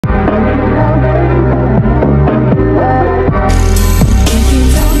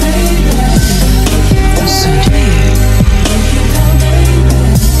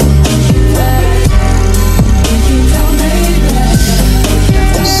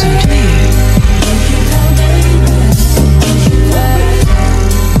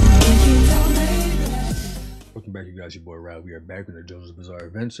We are back in the Jojo's Bizarre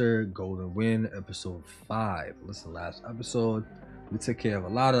Adventure, Golden Win, episode 5. Listen, last episode, we took care of a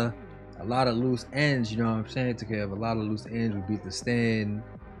lot of loose ends, you know what I'm saying? Took care of a lot of loose ends. We beat the stand.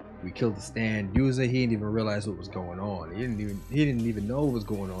 We killed the stand user. He didn't even realize what was going on. He didn't even know what was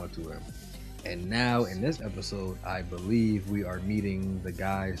going on to him. And now in this episode, I believe we are meeting the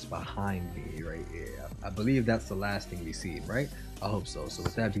guys behind me right here. I believe that's the last thing we see, right? I hope so. So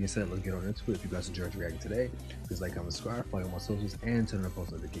with that being said, let's get on into it. If you guys enjoyed reacting today, please like, comment, subscribe, follow my socials, and turn on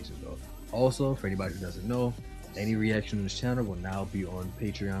post notifications though. Also, for anybody who doesn't know, any reaction on this channel will now be on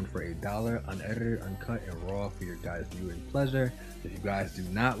Patreon for $1, unedited, uncut, and raw for your guys' viewing pleasure. If you guys do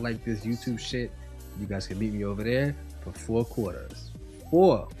not like this YouTube shit, you guys can meet me over there for 4 quarters.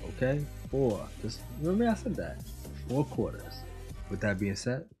 4, okay? 4. Just remember I said that. 4 quarters. With that being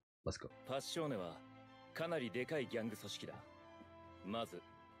said, let's go. かなりでかいギャング組織だ。まず、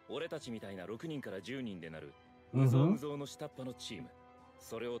俺たちみたいな6人から10人でなる無造無造の下っ端のチーム。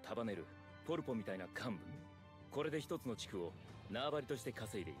それを束ねるポルポみたいな幹部。これで一つの地区を縄張りとして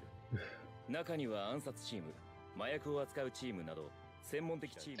稼いでいる。中には暗殺チーム、麻薬を扱うチームなど専門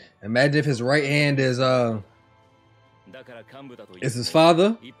的チーム。Imagine if his right hand is his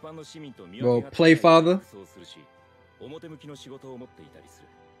father, well, play father. 表向きの仕事を持っていたりする。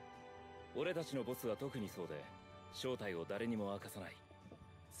俺たちのボスは特にそうで、正体を誰にも明かさない。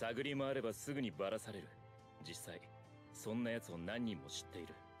探り回ればすぐにバラされる。実際、そんな奴を何人も知ってい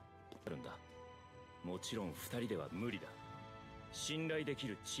る。あるんだ。もちろん2人では無理だ。信頼でき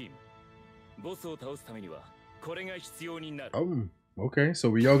るチーム。ボスを倒すためにはこれが必要になる。Okay, so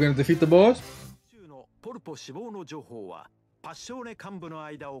we all gonna defeat the boss? ポルポ死亡の情報はパッショーネ幹部の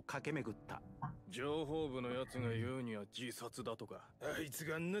間を駆け巡った。情報部のやつが言うには自殺だとか。あいつ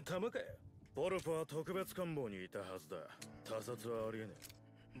があんな玉かよ。ポルポは特別官房にいたはずだ。他殺はありえね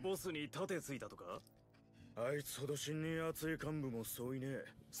え。ボスに盾ついたとか。あいつほど信任厚い幹部もそういねえ。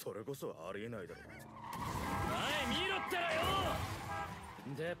それこそありえないだろう。前見ろったらよ。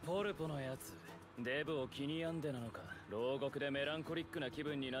でポルポのやつデブを気に病んでなのか。牢獄でメランコリックな気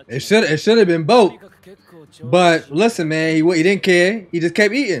分になって。It should have been both. But listen, man, he didn't care. He just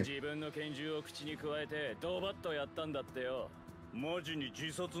kept eating. 自分の拳銃を口に加えてドバッとやったんだってよ。マジに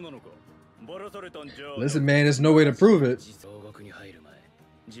自殺なのか。バラされたんじゃ。Listen, man, there's no way to prove it. 牢獄に入る前、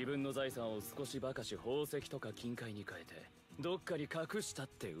自分の財産を少しばかし宝石とか金塊に変えてどっかに隠したっ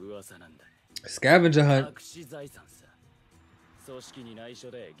て噂なんだ。Scavenger hunt. 隠し財産さ。組織に内緒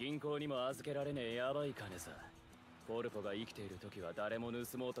で銀行にも預けられねえやばい金さ。ポルポが生きている時は誰も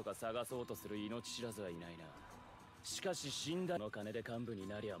盗もうとか探そうとする命知らずはいないな。しかし死んだの金で幹部に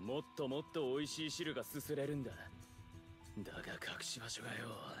なりゃもっともっと美味しい汁がすすれるんだ。だが隠し場所がよ。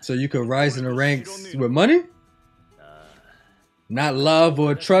So you could rise in the ranks with money? Not love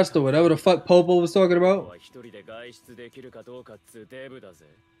or trust or whatever the fuck Popo was talking about? 一人で外出できるかどうかっつデブだぜ。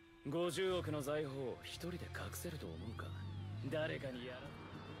50億の財宝を一人で隠せると思うか。誰かにやら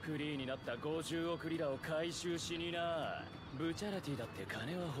フリーになった50億リラを回収しにな。ブチャラティだって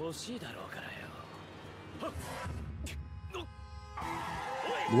金は欲しいだろうからよ。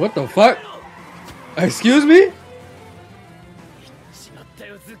What the fuck? Excuse me? しまった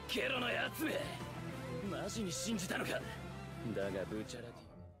よズッケロのやつめ。マジに信じたのか。だがブチャラテ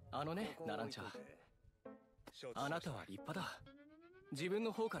ィ。ね、ナランチャ。あなたは立派だ。自分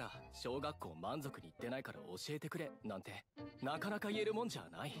の方から小学校満足に行ってないから教えてくれなんてなかなか言えるもんじゃ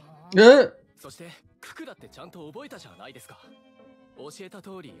ない。そしてククだってちゃんと覚えたじゃないですか。教えた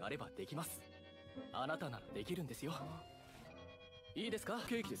通りやればできます。あなたならできるんですよ。いいですか。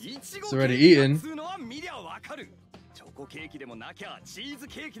ケーキです。イチゴケーキ普通のは見りゃわかる。チョコケーキでもなきゃチーズ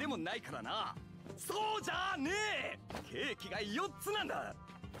ケーキでもないからな。そうじゃねえ。ケーキが4つなんだ。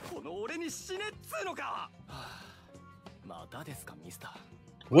この俺に死ねっつうのか。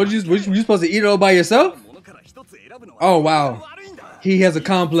What you supposed to eat it all by yourself? Oh wow. He has a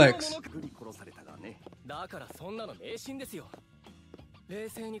complex.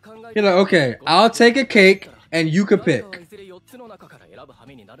 He's like, okay, I'll take a cake and you can pick.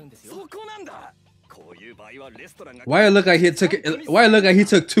 Why it look like he took it? Why it look like he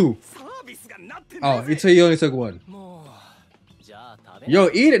took 2? Oh, he only took 1. Yo,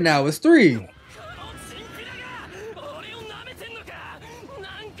 eat it now. It's 3.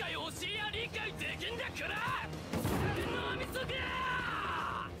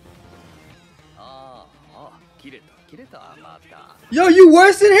 Yo, you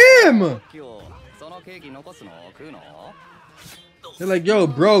worse than him! They're like, yo,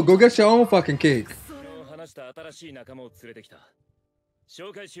 bro, go get your own fucking cake.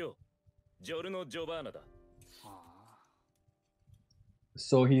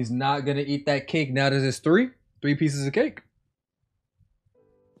 So he's not gonna eat that cake now that it's 3 pieces of cake?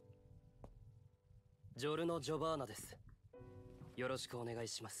 ジョルノ・ジョバーナです。よろしくお願い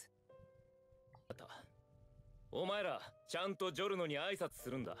します。お前らちゃんとジョルノに挨拶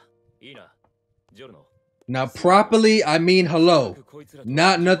するんだ。いいな、ジョルノ。 Now, properly, I mean hello.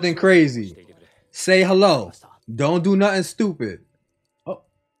 Not nothing crazy. Say hello. Don't do nothing stupid. Oh.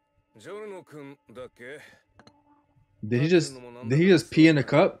 Did he just pee in the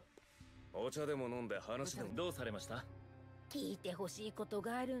cup? 聞いてほしいこと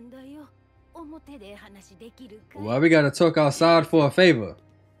があるんだよ。表で話できるかい？ Why we gotta talk outside for a favor?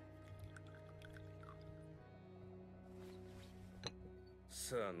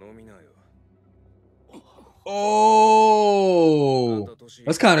 Oh,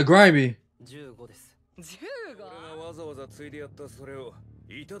 that's kind of grimy. 15です。俺がわざわざついでやったそれを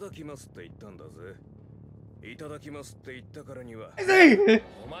いただきますって言ったんだぜ。いただきますって言ったからには。お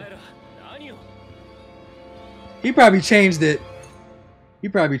前ら何を？ He probably changed it. He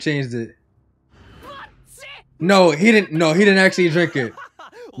probably changed it. No, he didn't. No, he didn't actually drink it.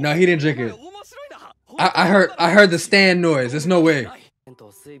 No, he didn't drink it. I heard the stand noise. There's no way.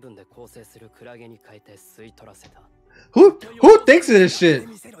 Who thinks of this shit?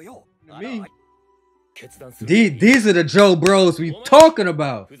 Me. These are the Joe bros we talking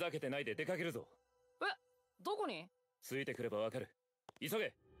about. どこに？ついてくればわかる。急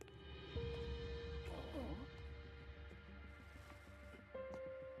げ。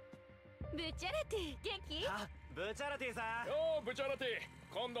ブチャラティ、元気？ブチャラティさん。よー、ブチャラティ。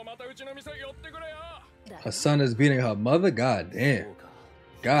今度またうちの店寄ってくれよ。 Her son is beating her mother? God damn.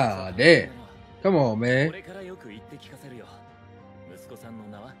 God damn. Come on, man. これからよく言って聞かせるよ。息子さんの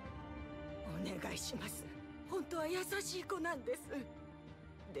名は？お願いします。本当は優しい子なんです。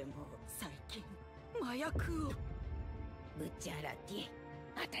でも最近麻薬を。ブチャラティ、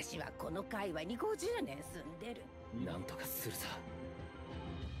私はこの界隈に50年住んでる。なんとかするさ。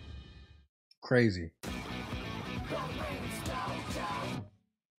Crazy.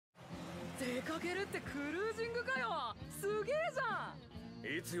 出かけるってクルージングかよ。すげえじゃ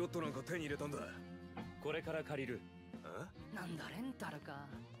ん。いつヨットなんか手に入れたんだ。これから借りる。なんだレンタルか。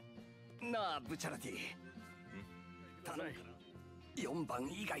なあブチャラティ。頼むから4番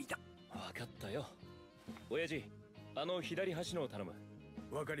以外だ。わかったよ。親父、あの左端のを頼む。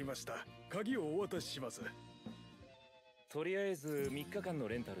わかりました。鍵をお渡しします。とりあえず3日間の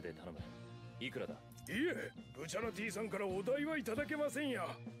レンタルで頼む。いくらだ？いえ、ブチャラティさんからお代はいただけませんよ。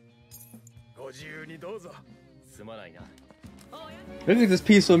ご自由にどうぞ。すまないな。 Look at this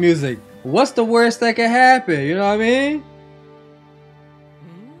peaceful music. What's the worst that can happen? You know what I mean?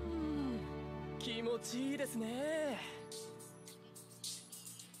 気持ちいいですね。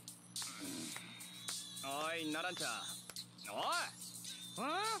おい、ナランちゃん。お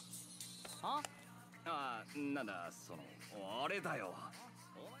い。なんだ、あれだよ。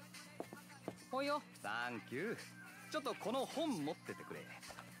おいよ。サンキュー。ちょっとこの本持っててくれ。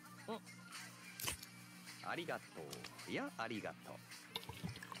ありがとう。いや、ありがとう。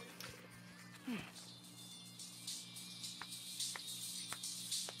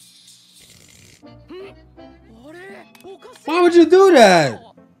あれ？おかしい。 Why would you do that?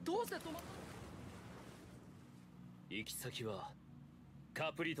 どうして止まっ？行き先は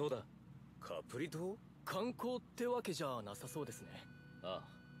カプリ島だ。カプリ島？観光ってわけじゃなさそうですね。ああ。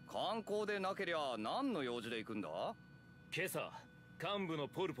観光でなけりゃ何の用事で行くんだ？今朝幹部の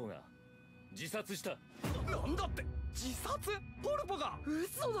ポルポが自殺した。なんだって？自殺？ポルポが？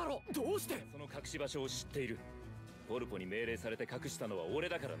嘘だろ。どうして？その隠し場所を知っている。ポルポに命令されて隠したのは俺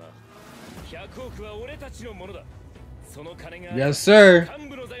だからな。100億は俺たちのものだ。その金が Yes, sir. 幹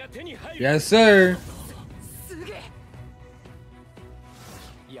部の座が手に入る。 Yes, sir. すげ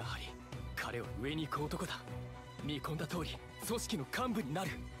え。やはり彼は上に行く男だ。見込んだ通り組織の幹部にな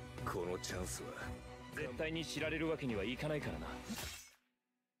る。このチャンスは絶対に知られるわけにはいかないからな。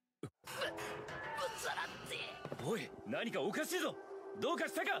おい、何かおかしいぞ。どうか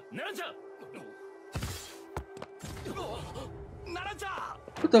したか、ナランちゃん。ナランちゃん。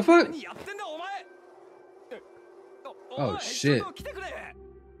 What the fuck? 何やってんだお前。Oh shit. ちょっと来てくれ。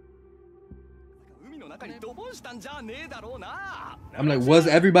海の中にドボンしたんじゃねえだろうな。 I'm like, was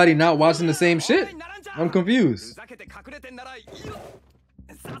everybody not watching the same shit? I'm confused. ふざけて隠れてんならいいよ。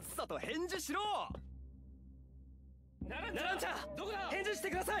さっさと返事しろ。ナランちゃん、どこだ？返事して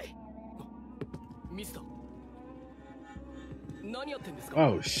ください。ミスター。何やってんですか？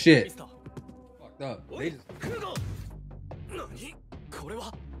 Oh shit. ミスター。Fucked up. They just... 何？これ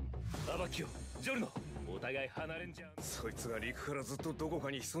は？アバキオ、ジョルノ、お互い離れんじゃん。そいつが陸からずっとどこ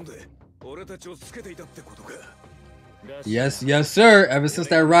かに潜んで俺たちをつけていたってことか。 Yes, yes, sir. Ever since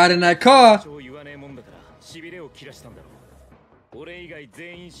that ride in that car. 言わねえもんだからしびれを切らしたんだろ俺以外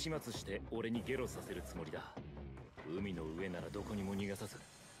全員始末して俺にゲロさせるつもりだ。海の上ならどこにも逃がさず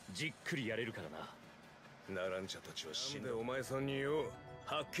じっくりやれるからな。ナランチャたちは死んでお前さんによ、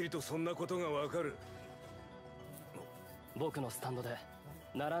はっきりとそんなことがわかる。僕のスタンドで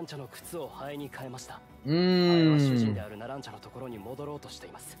ナランチャの靴をハエに変えました。ハエは主人 Mm. であるナランチャのところに戻ろうとして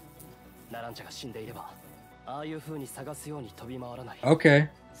います。ナランチャが死んでいればああいう風に探すように飛び回らない。 Okay.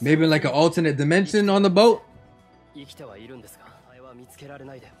 Maybe like an alternate dimension on the boat? 生きてはいるんですが、ハエは見つけられ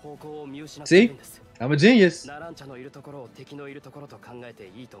ないで方向を見失っているんです。 I'm a genius. ナランチャのいるところを敵のいるところと考えて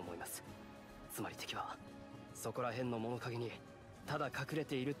いいと思います。つまり敵はそこら辺の物陰にただ隠れ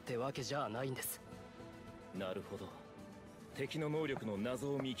ているってわけじゃないんです。なるほど。敵の能力の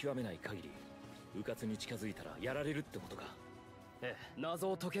謎を見極めない限り、迂闊に近づいたらやられるってことか。ええ、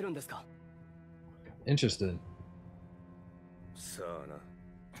謎を解けるんですか。 Interesting. さあな。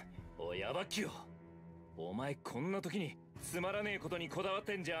おいヤバッキよ、お前こんな時につまらねえことにこだわっ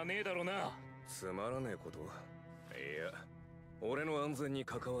てんじゃねえだろうな。つまらねえこと？いや、俺の安全に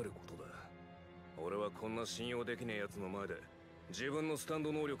関わることだ。俺はこんな信用できねえやつの前で自分のスタン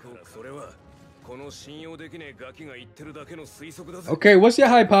ド能力を、それはこの信用できねえガキが言ってるだけの推測だぜ。 Okay, what's your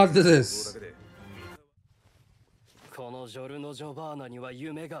hypothesis? このジョルノ・ジョバーナには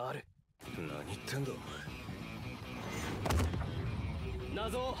夢がある。何言ってんだお前。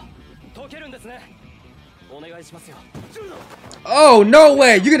謎を解けるんですね。お願いしますよ。 Oh, no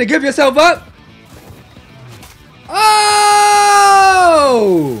way. You're gonna give yourself up?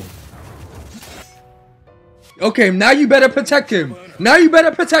 Oh! Okay, now you better protect him. Now you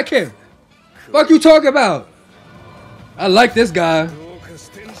better protect him. Fuck you talking about? I like this guy.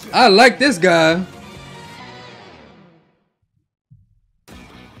 I like this guy.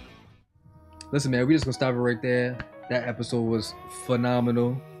 Listen, man, we just gonna stop it right there. That episode was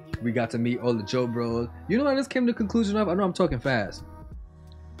phenomenal. We got to meet all the Joe bros. You know what I just came to the conclusion of? I know I'm talking fast.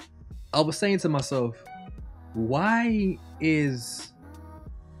 I was saying to myself, why is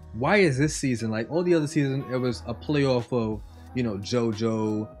this season, like all the other seasons, it was a playoff of, you know,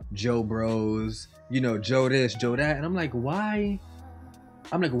 Jojo, Joe bros, you know, Joe this, Joe that. And I'm like, why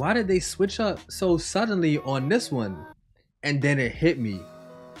did they switch up so suddenly on this one? And then it hit me.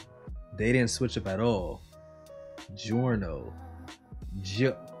 They didn't switch up at all. Giorno.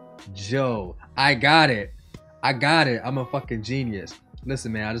 Joe. I got it. I'm a fucking genius.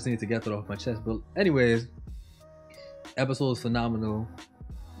 Listen, man, I just need to get that off my chest. But anyways, episode is phenomenal.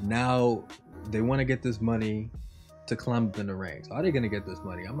 Now they want to get this money to climb up in the ranks. How are they gonna get this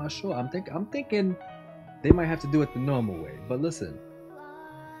money? I'm not sure. I'm thinking they might have to do it the normal way. But listen,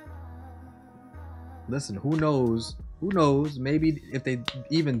 who knows? Maybe if they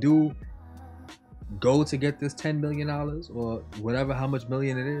even do go to get this $10 million or whatever, how much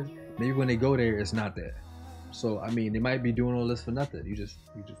million it is, maybe when they go there, it's not there. So I mean, they might be doing all this for nothing. You just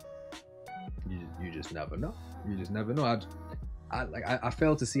never know. You just never know. I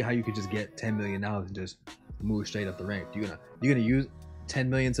fail to see how you could just get $10 million and just move straight up the rank. You're gonna use $10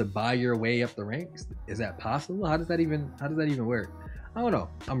 million to buy your way up the ranks? Is that possible? How does that even work? I don't know.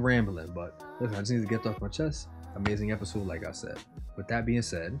 I'm rambling, but listen, I just need to get that off my chest. Amazing episode, like I said. With that being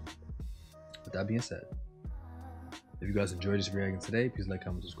said, if you guys enjoyed this reaction today, please like,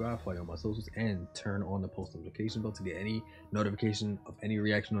 comment, subscribe, follow on my socials, and turn on the post notification bell to get any notification of any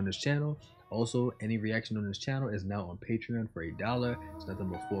reaction on this channel. Also, any reaction on this channel is now on Patreon for $1. It's nothing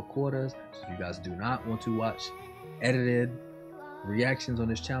but 4 quarters. So if you guys do not want to watch edited reactions on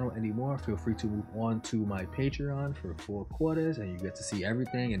this channel anymore, feel free to move on to my Patreon for 4 quarters, and you get to see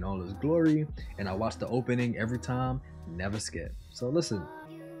everything in all its glory. And I watch the opening every time, never skip. So listen,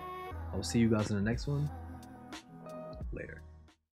 I will see you guys in the next one. Later.